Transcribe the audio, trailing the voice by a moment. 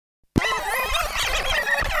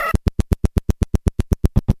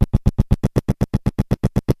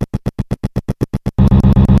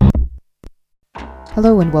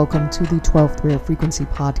Hello and welcome to the 12th Rare Frequency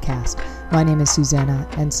podcast. My name is Susanna,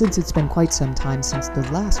 and since it's been quite some time since the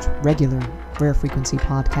last regular Rare Frequency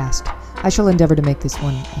podcast, I shall endeavor to make this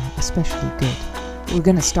one especially good. We're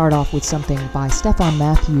going to start off with something by Stefan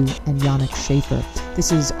Matthew and Yannick Schaefer.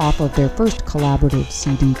 This is off of their first collaborative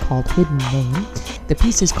CD called Hidden Name. The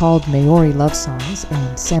piece is called Maori Love Songs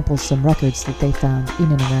and samples some records that they found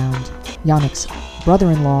in and around Yannick's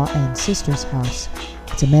brother-in-law and sister's house.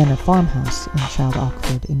 It's a manor farmhouse in Child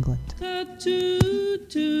Oxford, England.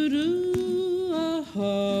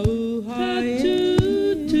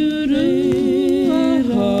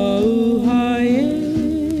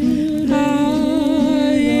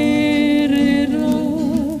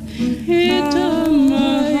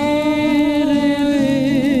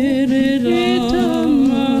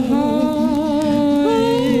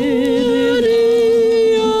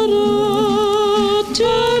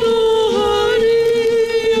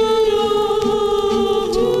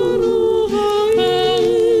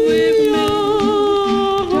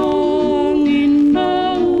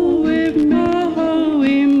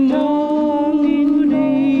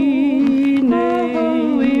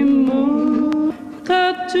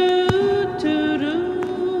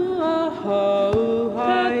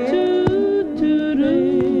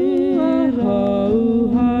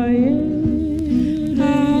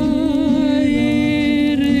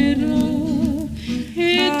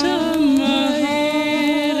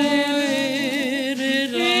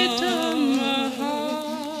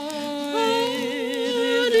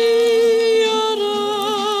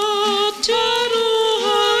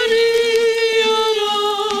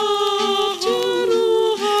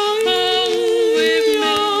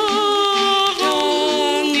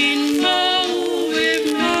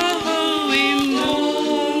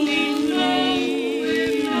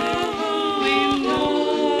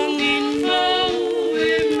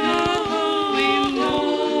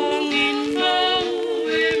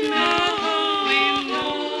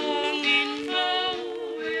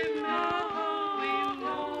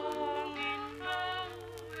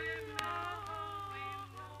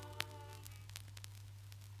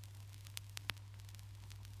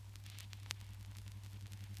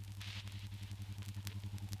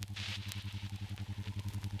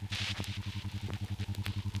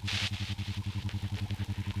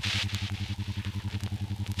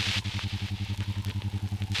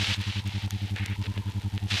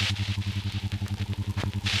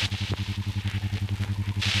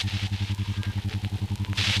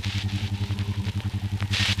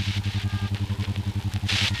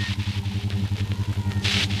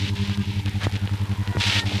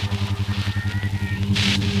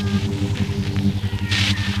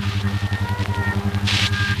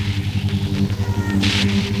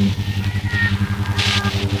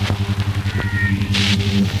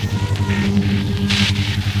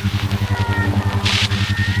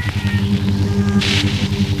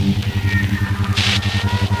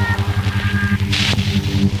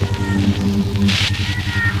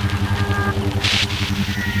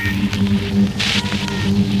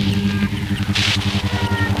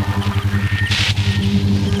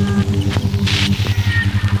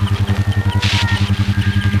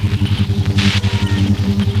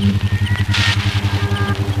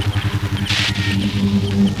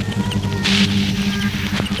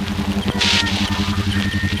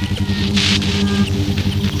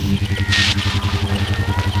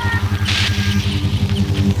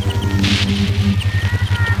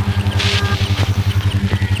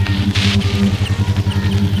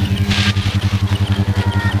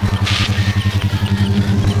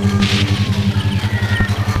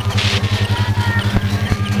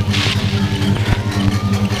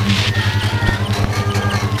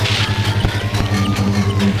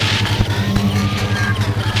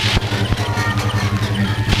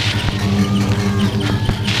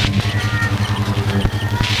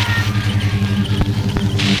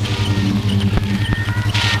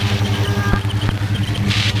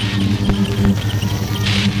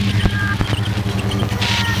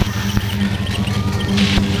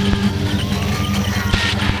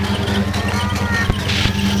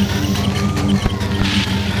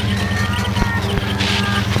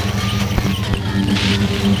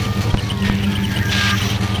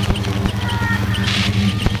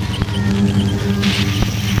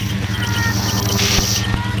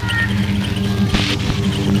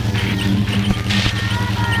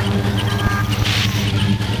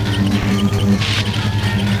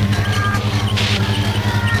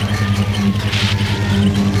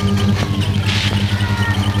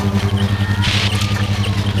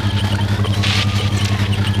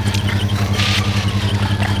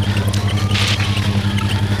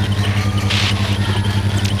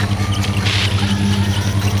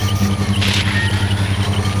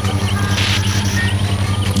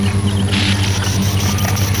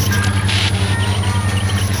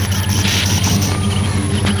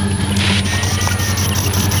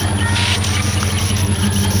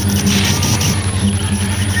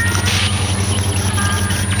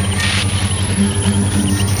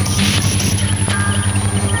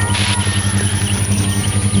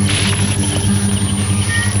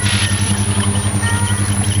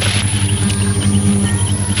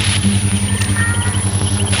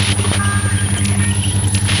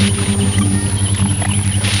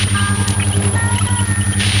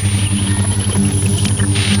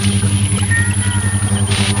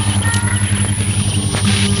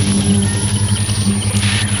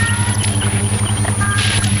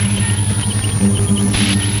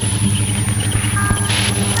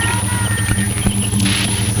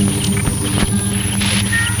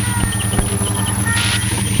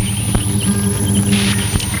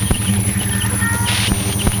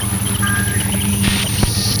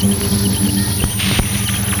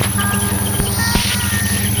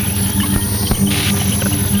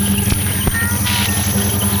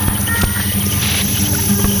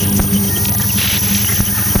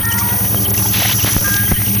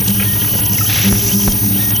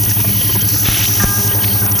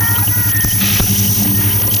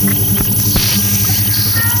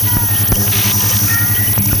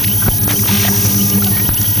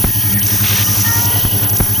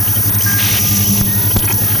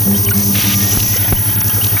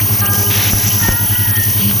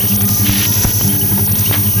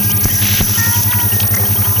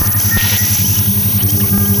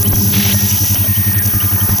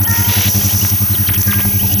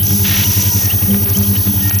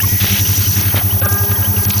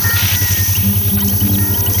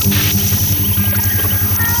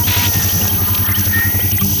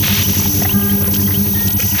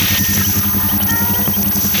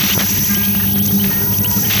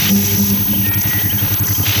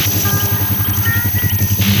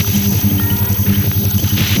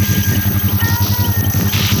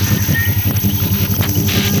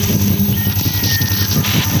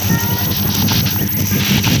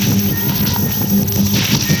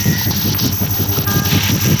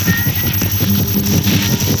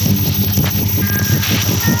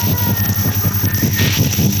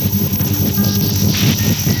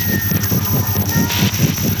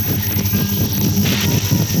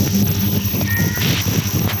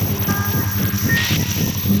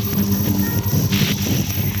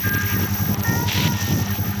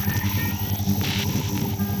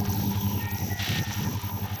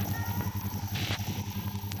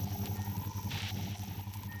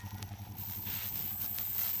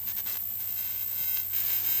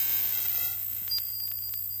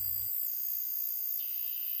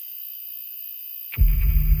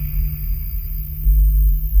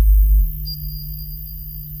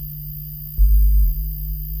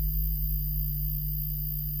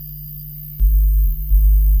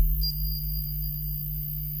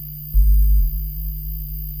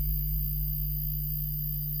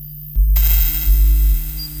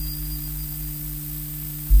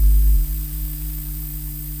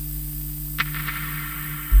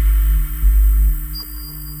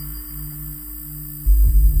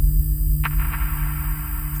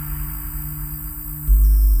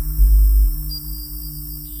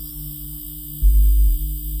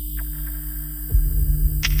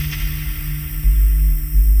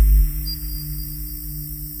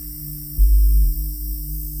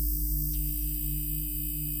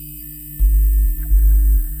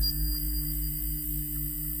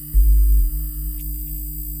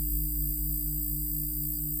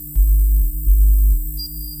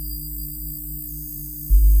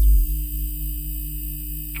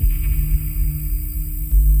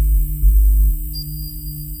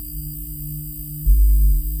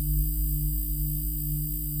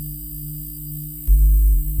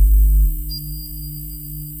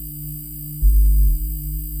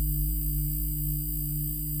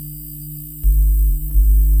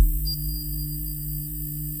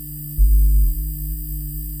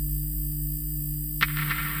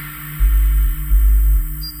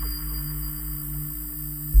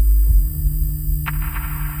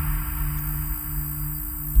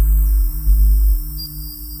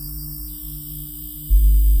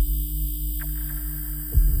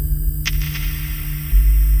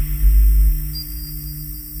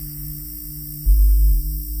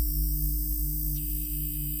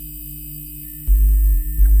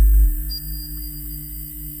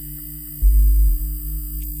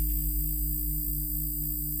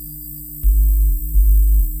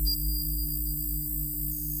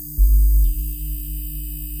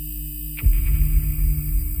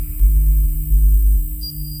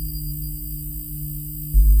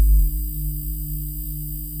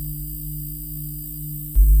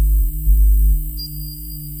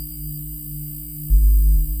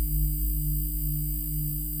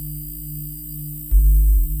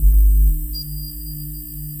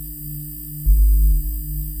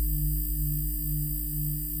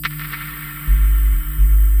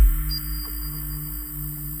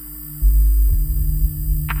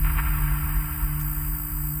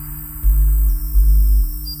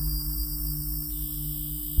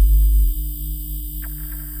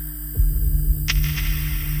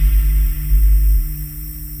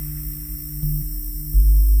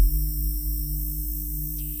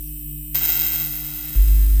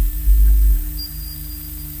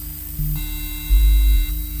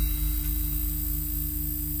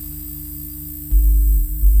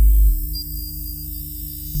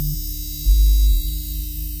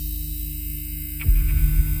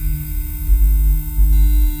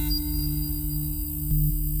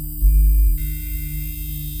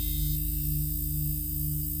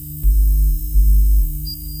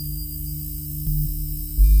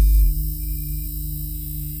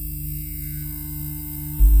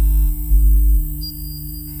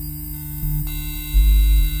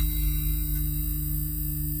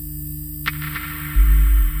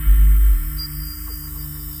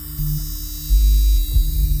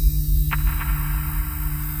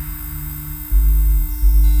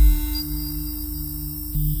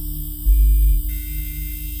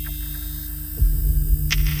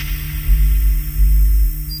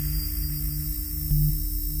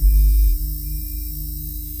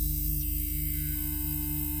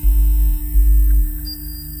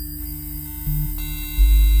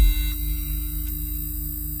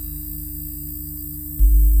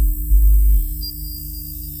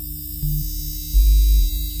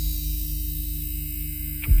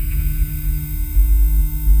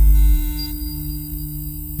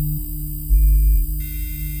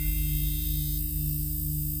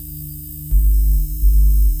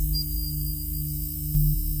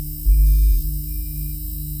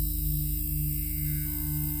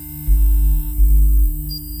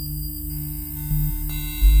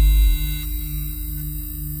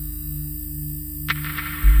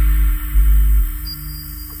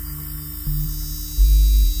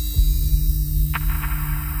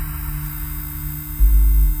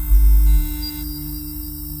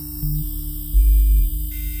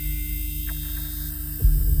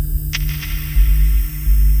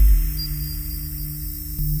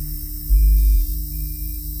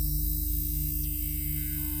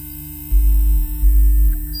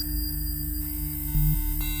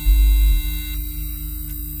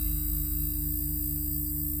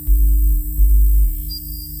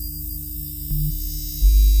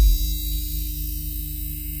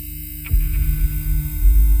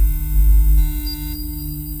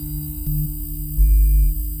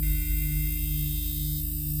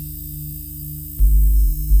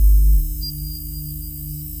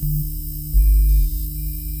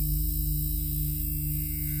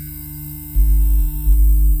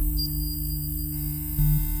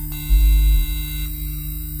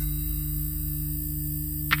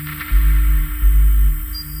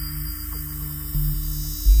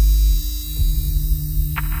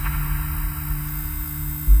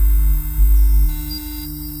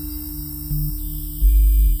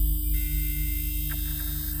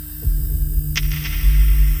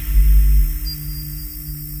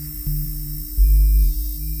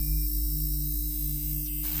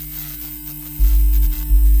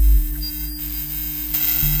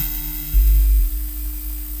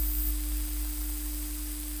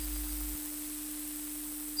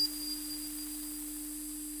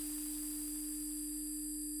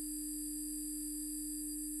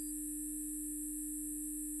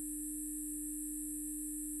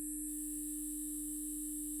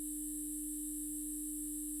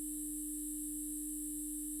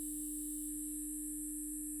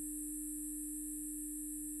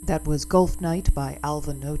 That was Gulf Night by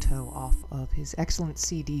Alva Noto off of his excellent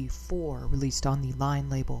CD 4, released on the Line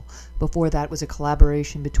label. Before that was a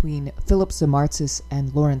collaboration between Philip Zamartzis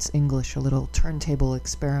and Lawrence English, a little turntable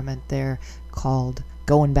experiment there called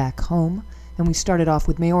Goin' Back Home. And we started off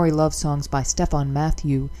with Maori Love Songs by Stefan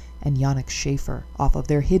Matthew and Yannick Schaefer off of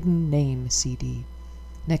their Hidden Name CD.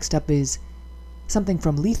 Next up is something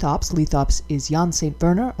from Lethops. Lethops is Jan St.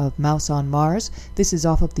 Werner of Mouse on Mars. This is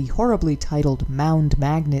off of the horribly titled Mound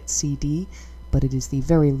Magnet CD, but it is the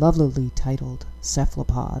very lovelily titled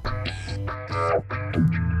Cephalopod.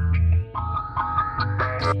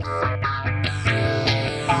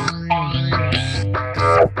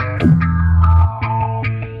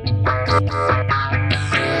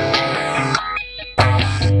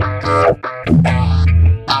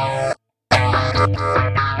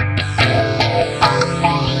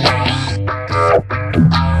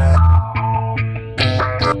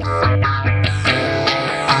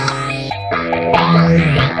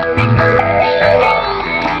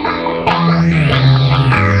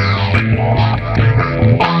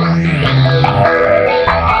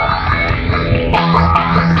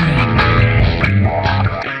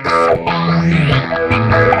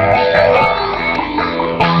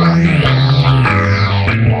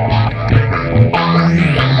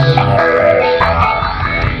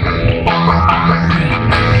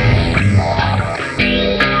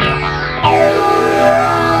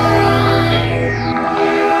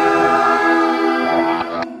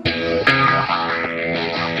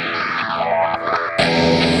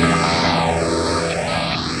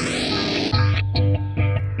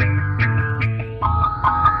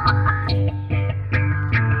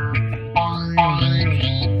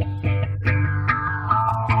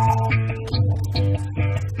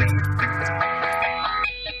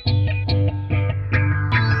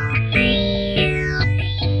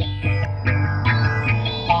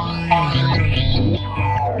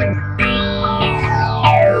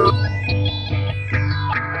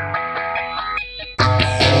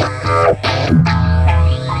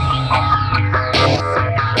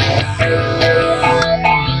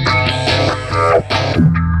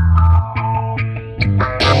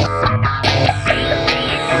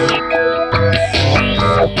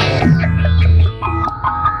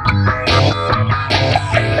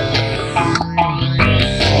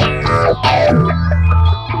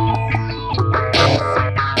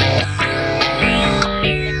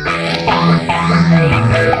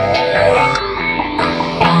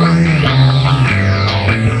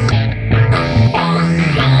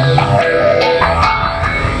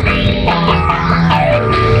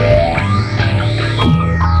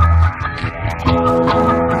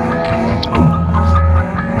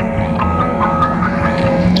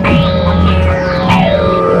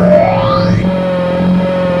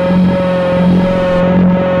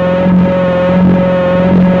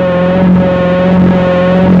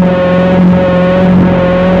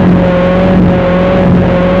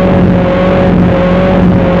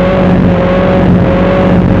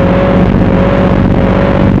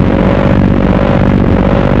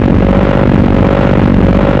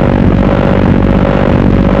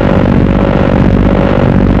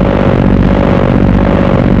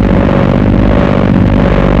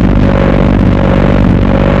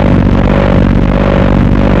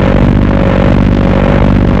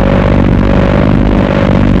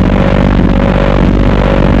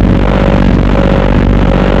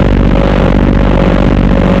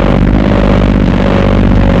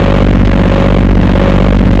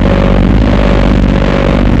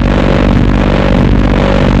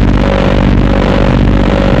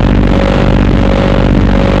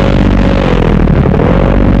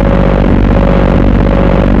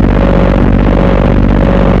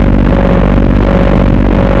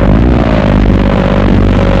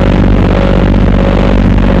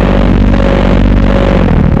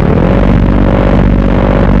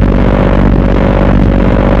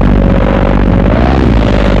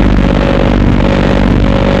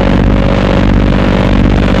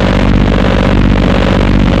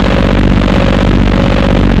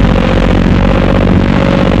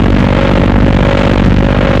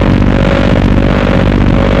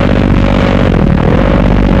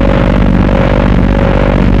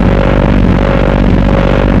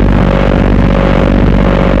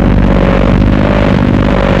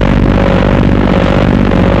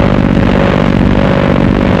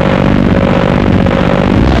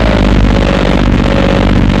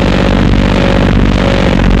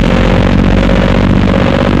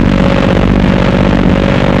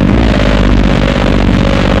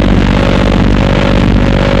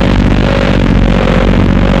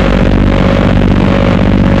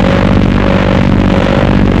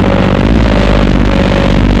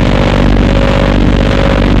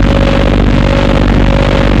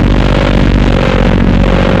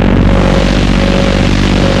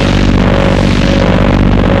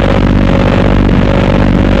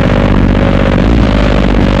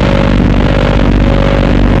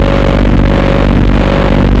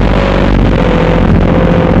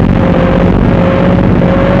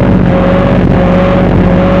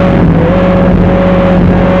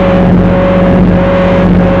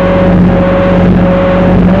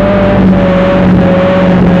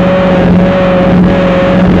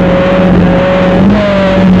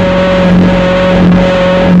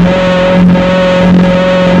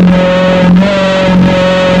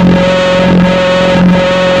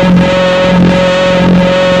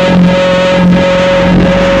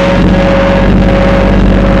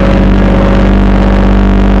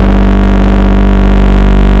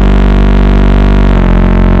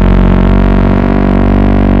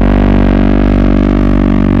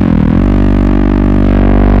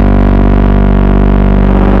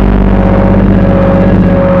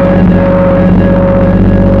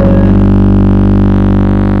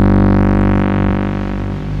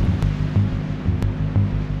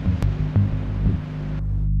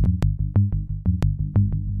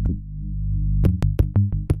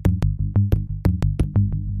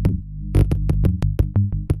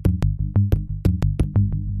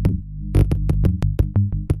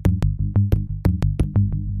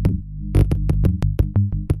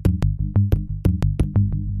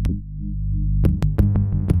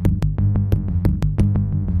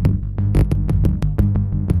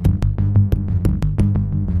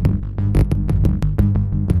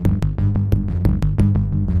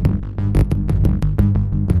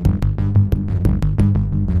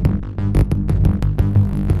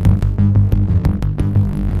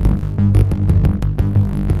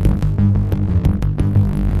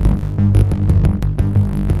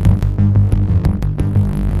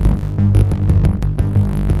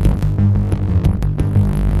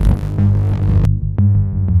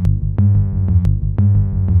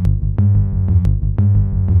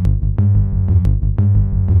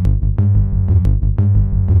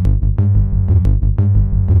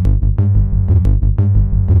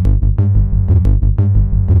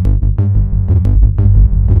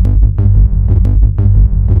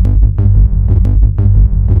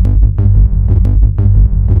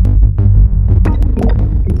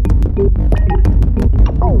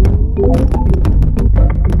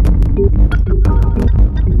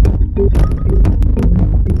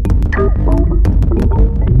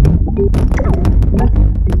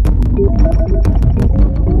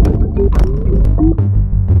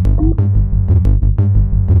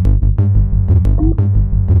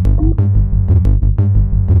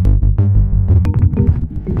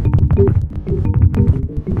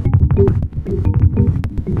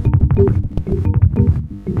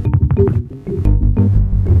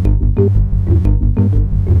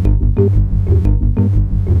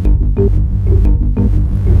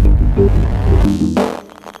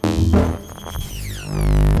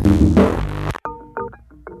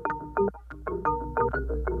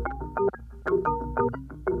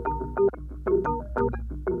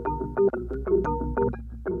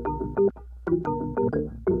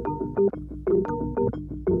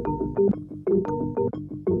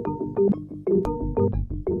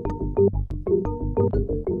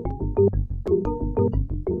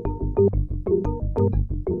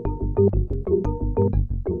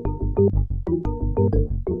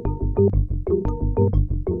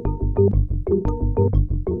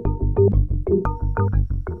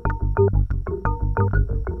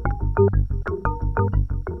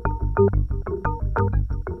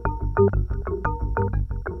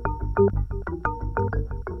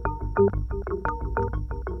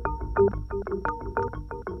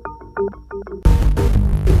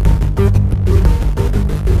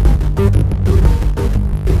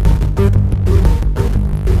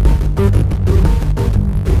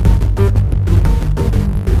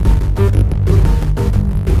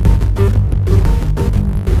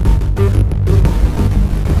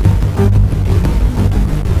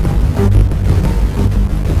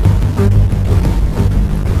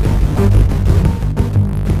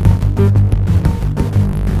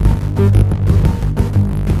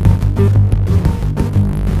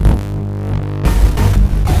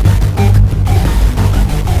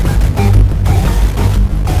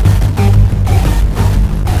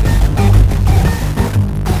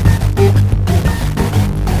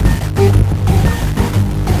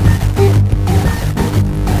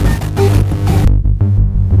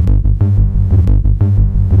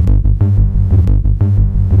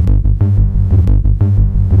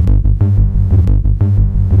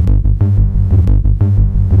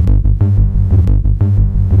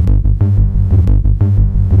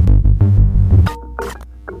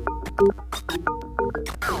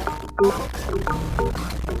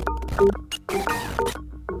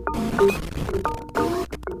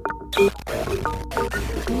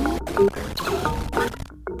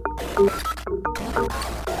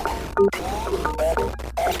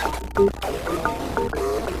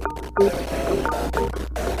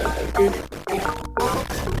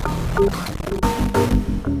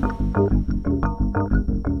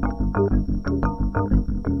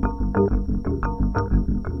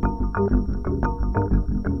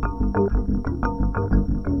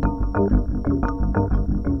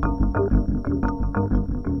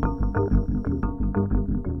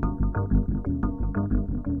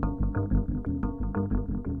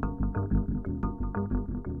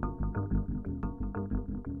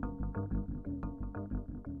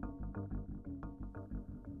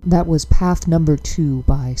 That was Path Number 2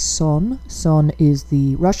 by Son. Son is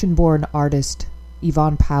the Russian-born artist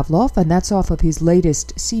Ivan Pavlov, and that's off of his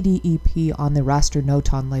latest CD EP on the Raster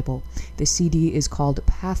Noton label. The CD is called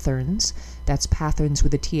Patherns. That's Patherns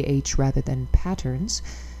with a TH rather than Patterns.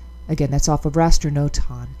 Again, that's off of Raster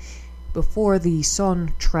Noton. Before the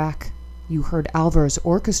Son track, you heard Alvar's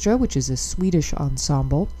Orchestra, which is a Swedish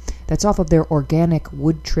ensemble. That's off of their Organic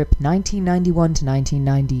Wood Trip 1991 to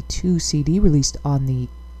 1992 CD, released on the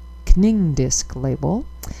Kningdisk label.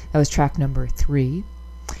 That was track number 3.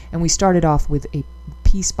 And we started off with a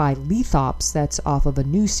piece by Lethops that's off of a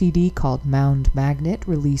new CD called Mound Magnet,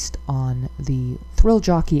 released on the Thrill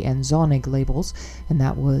Jockey and Zonig labels, and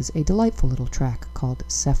that was a delightful little track called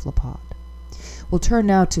Cephalopod. We'll turn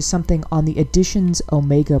now to something on the Editions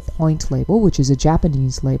Omega Point label, which is a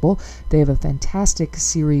Japanese label. They have a fantastic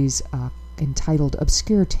series entitled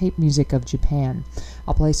Obscure Tape Music of Japan.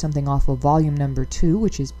 I'll play something off of volume number 2,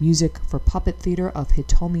 which is Music for Puppet Theater of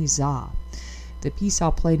Hitomi Za. The piece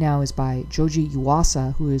I'll play now is by Joji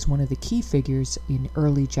Yuasa, who is one of the key figures in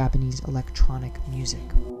early Japanese electronic music.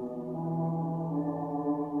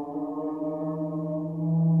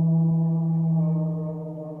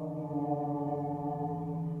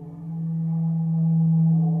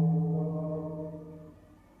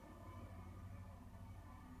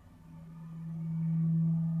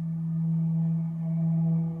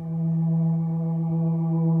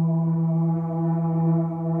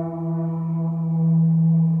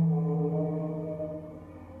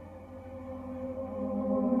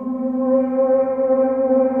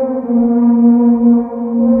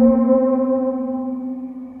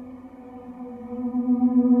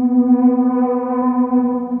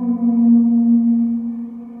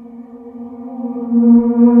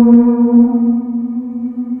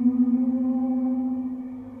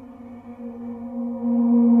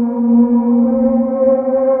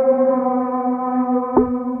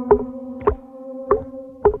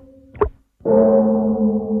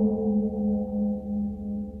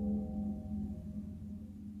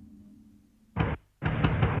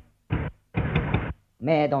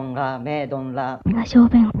 メドンラメドンラ画小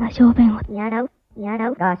便をやらう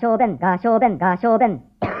画小便画小便画小便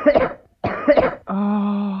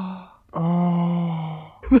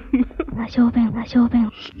画小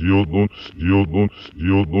便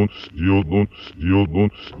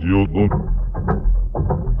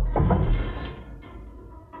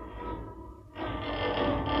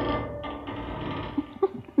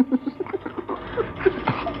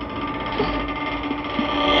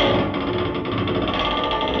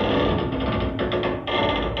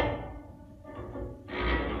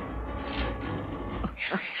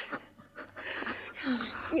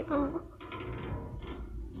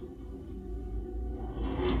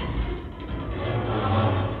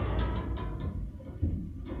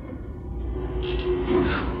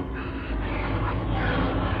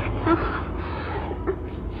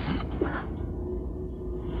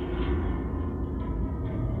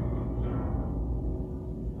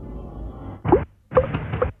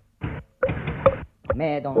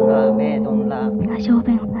メドンラメドンラ画小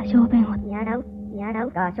便をやら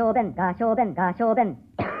う画小便画小便画小便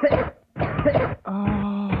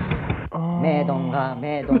メドンラ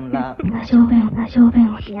メドンラ画小便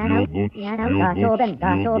をやらう画小便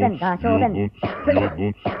画小便画小便画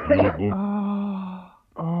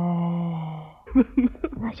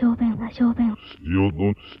小便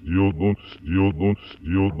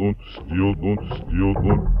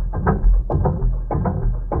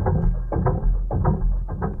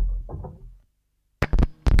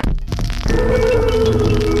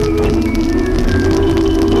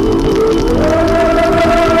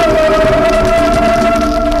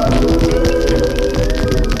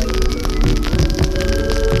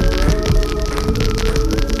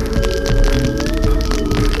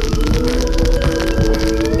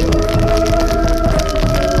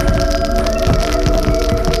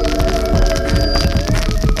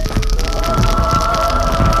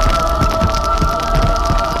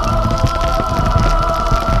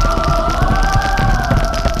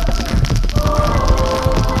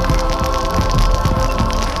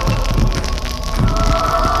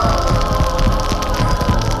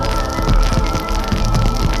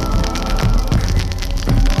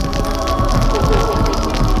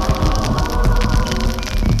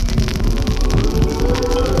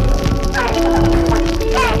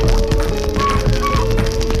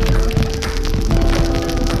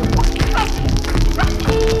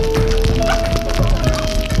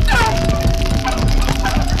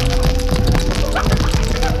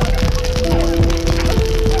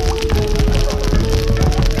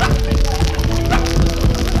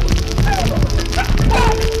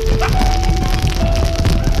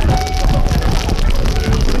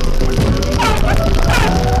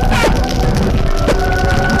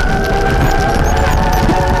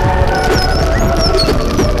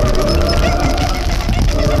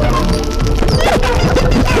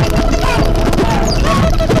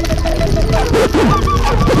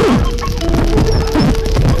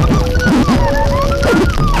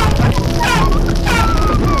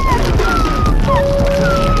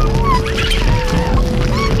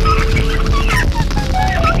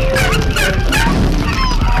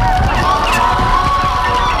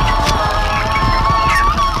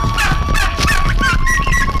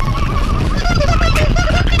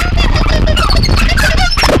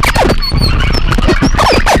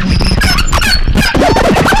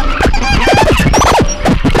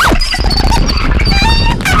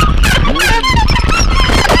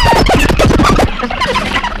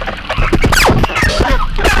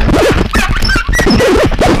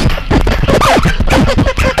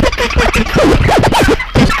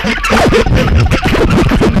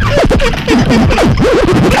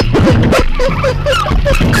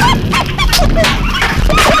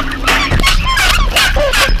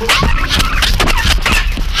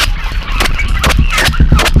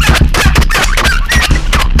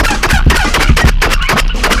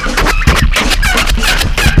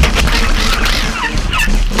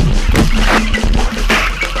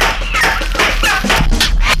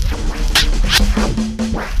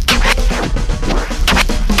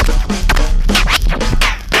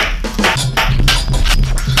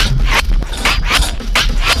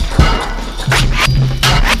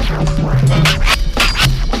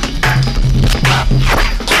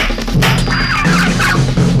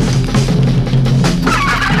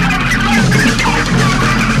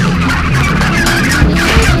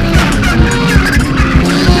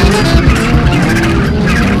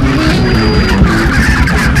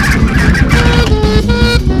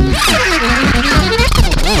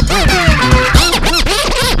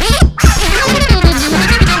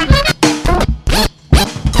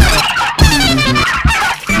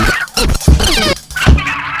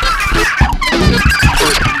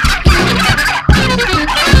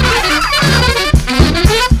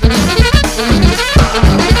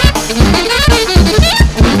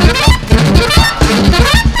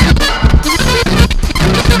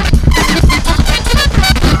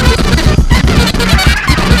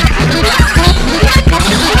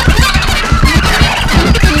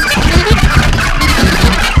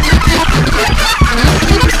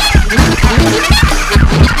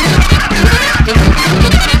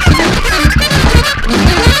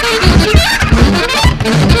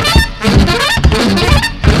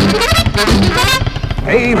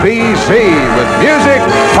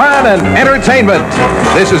and entertainment.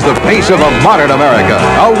 This is the pace of a modern America,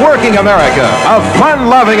 a working America, a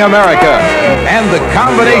fun-loving America. And the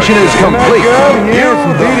combination is complete. You,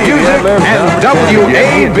 the music, and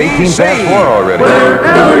WABC. Already.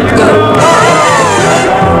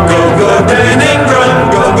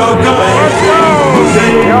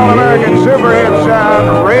 The All-American Super Hit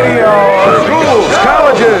Sound Radio. Schools,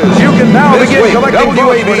 colleges, you can now begin collecting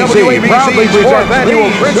WABC. Proudly presents annual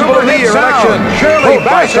Principal of the Year election. Vote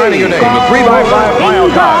by signing your name with 3x5 file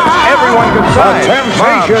cards. Everyone can sign.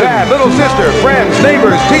 Mom, dad, little sister, friends,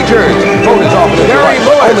 neighbors, teachers. Vote is often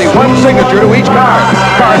only one signature to each card.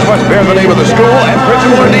 Cards must bear the name of the school and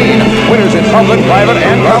principal or dean. Winners in public, private,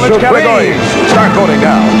 and college categories. Start voting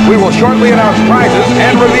now. We will shortly announce prizes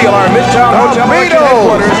and reveal our Midtown Hotel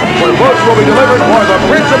headquarters, where votes will be delivered for the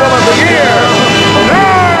Principal of the Year.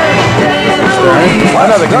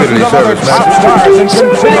 Another community service top stars and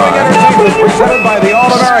continuing entertainment presented by the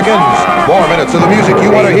All-Americans. 4 minutes of the music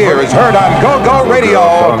you want to hear is heard on Go-Go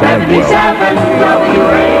Radio. 77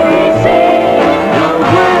 WABC.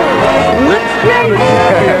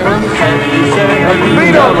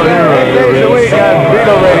 Beatles, 8 days a week on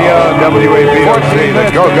Beatle Radio, WABC, the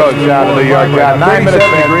Go-Go sound of New York Town. 9 minutes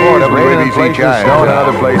before WABC chimes, snow in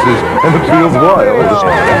other places, and the field's wild.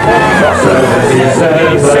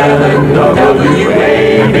 77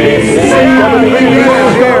 WABC.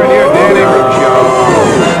 Here in your Danny Group Show.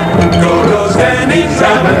 Go-Go standing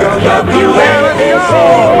 7 WABC.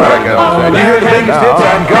 You hear the biggest hits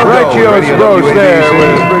on Go-Go. Right here exposed there. It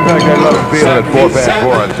brings back that love and feeling at 4 past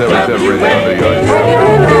 4 on 77 Radio New York.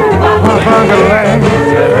 77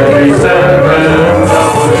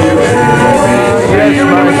 Yes,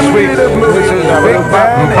 my sweet. This is Big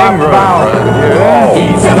Band Ingram. Up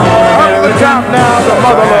to the top now, the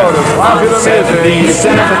motherload of popular music.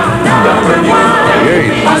 77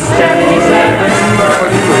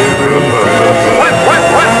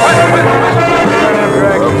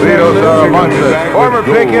 Beatles are amongst us. Former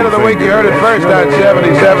pick hit of the week. You heard it first on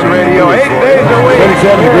 77 Radio. 8 days a week.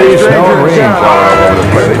 27 degrees, snow and rain all over the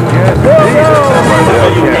place.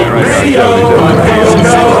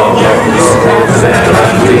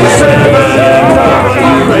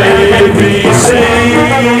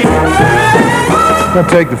 We're going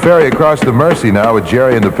to take the ferry across the Mersey now with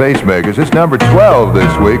Jerry and the Pacemakers. It's number 12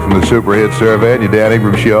 this week from the Super Hit Survey and your Dan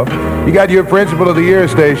Ingram Show. You got your Principal of the Year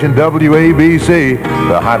station, WABC.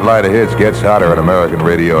 The hot line of hits gets hotter on American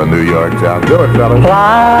radio in New York Town. Do it, fellas.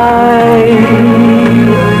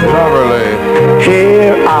 Coverly.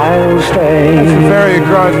 Here I'll stay. That's the ferry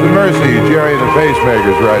across the Mersey. Jerry and the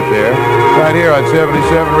Pacemakers right there. Right here on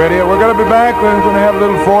 77 Radio. We're going to be back. We're going to have a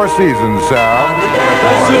little Four Seasons sound.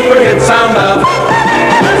 The Super Hit Sound of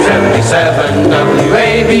 77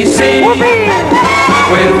 WABC.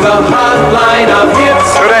 With the hotline of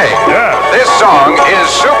hits. Today, this song is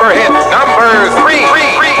Super Hit number 3.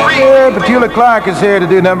 Yeah, Petula Clark is here to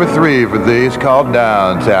do number 3 for these, called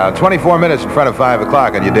Downtown. 24 minutes in front of 5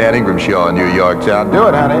 o'clock on your Dan Ingram Show in New York Town. Do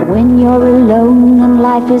it, honey. When you're alone and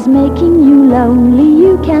life is making you lonely,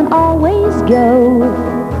 you can always go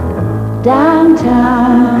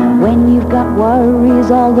downtown. When you've got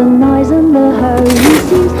worries, all the noise and the hurry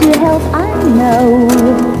seems to help, I know.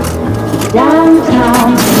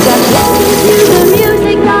 Downtown, just listen to the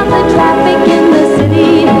music of the traffic in the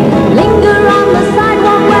city. Linger on the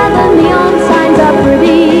sidewalk where the neon signs are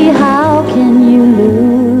pretty. How can you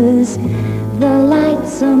lose? The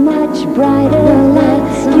lights are much brighter. The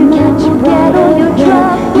lights are much brighter. Forget all your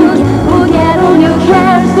troubles, forget all your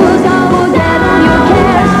cares, forget all your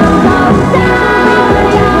cares. So go downtown when you're downtown.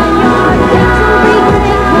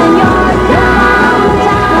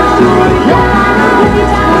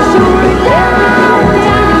 Sure downtown.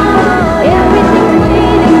 Everything's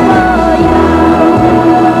waiting for you.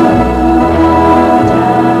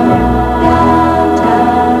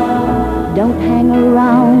 Downtown. Don't hang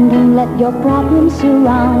around and let your problems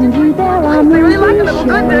surround you. There are I really like them. They were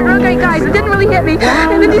good. They're okay guys. It didn't really hit me.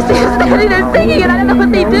 And then you see them standing there singing, and I don't know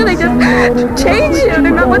what they do. They just change you. They're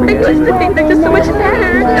not what they used to be. They're just so much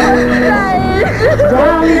better.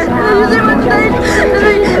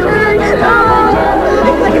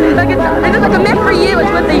 They're just like a meant for you. It's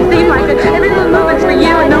what they seem like. Every little movement's for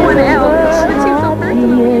you and no one else. It seems so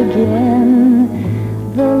personal.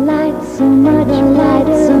 The lights are much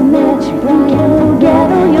brighter. Forget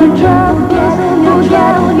all your troubles.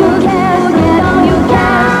 Forget all your cares. Forget all your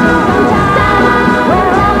cares.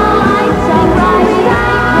 Where all the lights are bright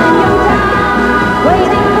and you're down,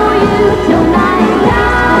 waiting for you tonight.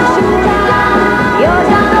 You're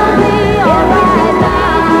gonna be alright now.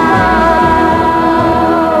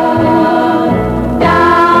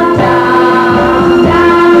 Downtown,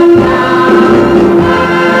 downtown.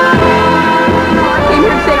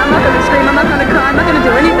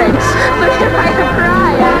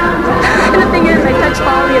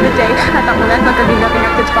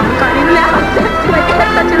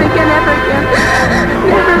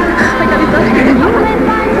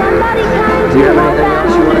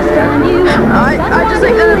 I just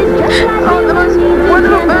think that the most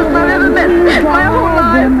wonderful person I've ever met in my whole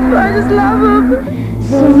life. I just love him.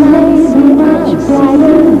 So maybe much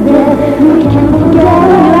brighter there. We can forget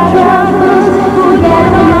our troubles,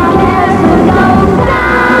 forget our cares, we'll go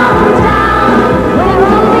downtown, where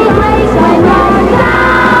all we race by night.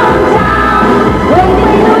 Downtown,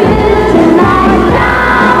 waiting for you tonight.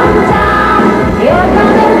 Downtown, you're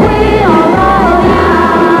gonna be alright.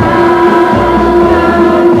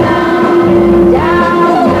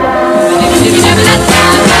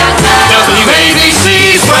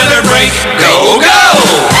 WABC's weather break. Go, go!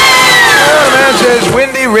 The man says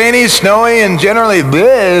windy, rainy, snowy, and generally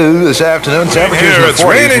bleh this afternoon. Temperatures in the 40s. It's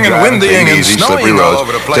raining and windying and snowing all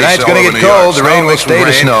over the place. Tonight's going to get cold. The rain will stay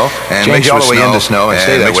to snow. Change all the way into snow and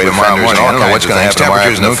stay that way tomorrow morning. I don't know what's going to happen tomorrow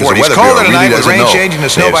afternoon because the weather colder tonight with rain changing to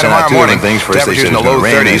snow by tomorrow morning. Temperatures in the low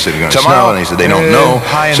 30s. Tomorrow, they said they don't know.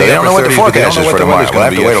 So they don't know what the forecast is for tomorrow. We'll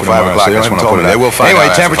have to wait till 5 o'clock. That's when I'll put it out. Anyway,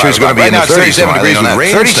 temperatures going to be in the 37 degrees with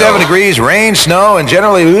rain. 37 degrees, rain, snow, and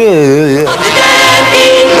generally...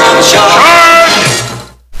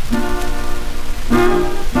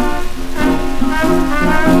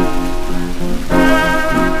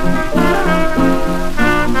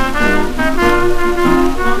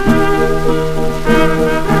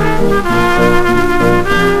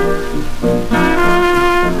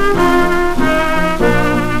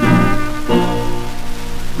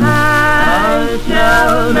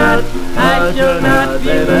 I shall not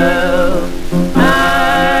be moved. I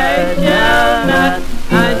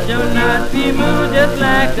shall not be moved, just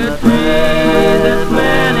like a tree that's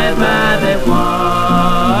planted by the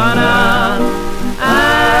water. I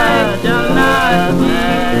shall not be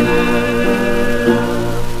moved.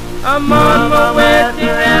 I'm on my way to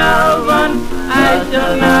heaven. I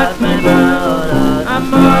shall not be moved.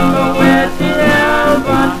 I'm on my way to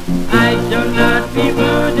heaven. I shall not be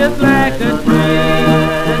moved, just like a tree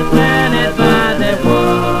that's planted by the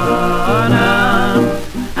water.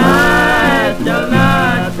 I shall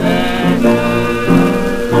not be moved.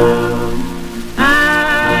 I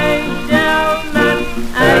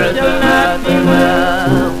shall not be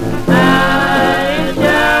moved.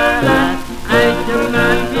 I shall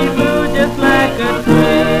not be moved, just like a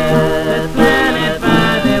tree that's planted by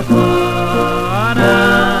the water.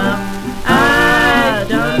 I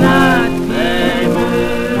shall not be moved.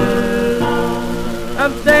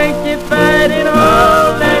 I'm sanctified and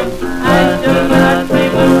holy. I shall not be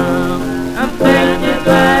moved. I'm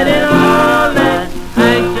sanctified and holy. I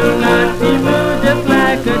shall not be moved, just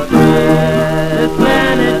like a tree that's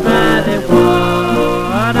planted by the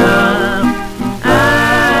water. I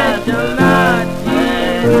shall not be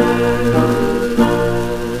moved.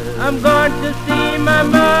 I'm going to see my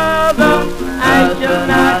mother. I shall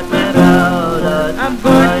not be moved. I'm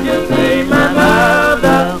going to see my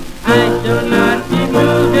mother. I shall not be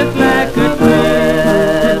moved, just like a tree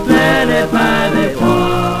planted by the water.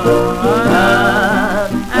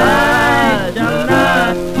 I shall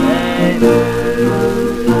not be moved.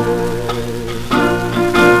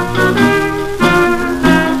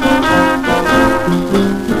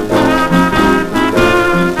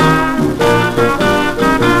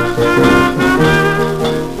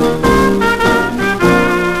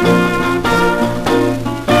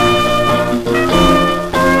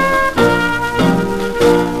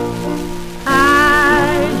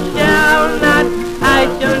 I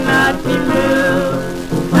shall not be moved.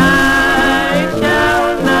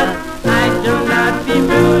 I shall not be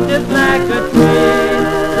moved, just like a tree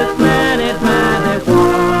that's planted by the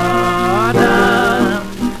water.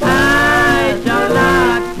 I shall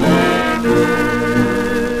not be moved.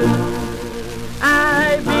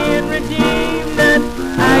 I've been redeemed.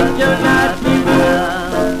 I shall not be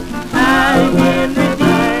moved. I've been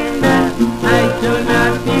redeemed. I shall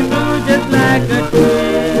not be moved, just like a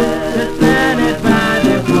tree that's planted by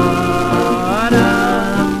the water.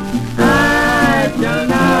 I shall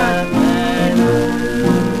not be moved.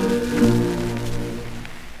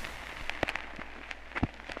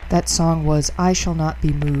 That song was I Shall Not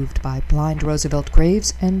Be Moved by Blind Roosevelt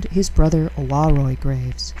Graves and his brother Owaroy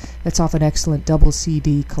Graves. That's off an excellent double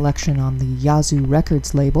CD collection on the Yazoo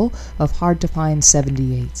Records label of hard-to-find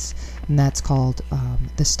 78s, and that's called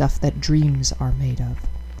The Stuff That Dreams Are Made Of.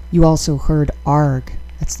 You also heard Arg.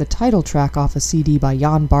 That's the title track off a CD by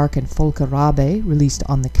Jan Bark and Folke Rabe, released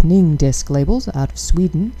on the Kning disc labels out of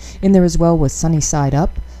Sweden. In there as well was Sunny Side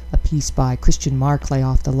Up, a piece by Christian Markley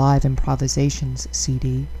off the Live Improvisations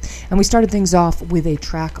CD. And we started things off with a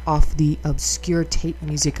track off the Obscure Tape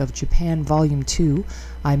Music of Japan Volume 2.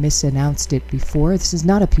 I misannounced it before. This is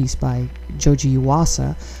not a piece by Joji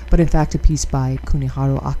Iwasa, but in fact a piece by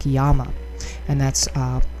Kuniharu Akiyama. and that's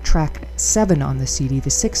track 7 on the CD, the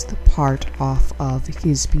 6th part off of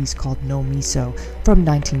his piece called No Miso from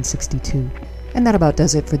 1962. And that about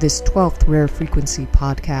does it for this 12th Rare Frequency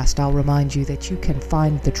podcast. I'll remind you that you can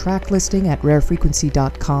find the track listing at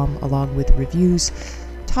rarefrequency.com along with reviews,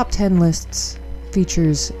 top 10 lists,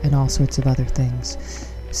 features, and all sorts of other things.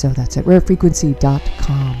 So that's at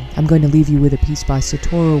rarefrequency.com. I'm going to leave you with a piece by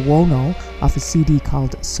Satoru Wono off a CD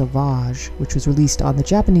called Sauvage, which was released on the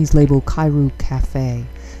Japanese label Kairu Cafe.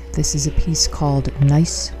 This is a piece called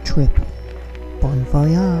Nice Trip. Bon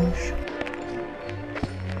voyage.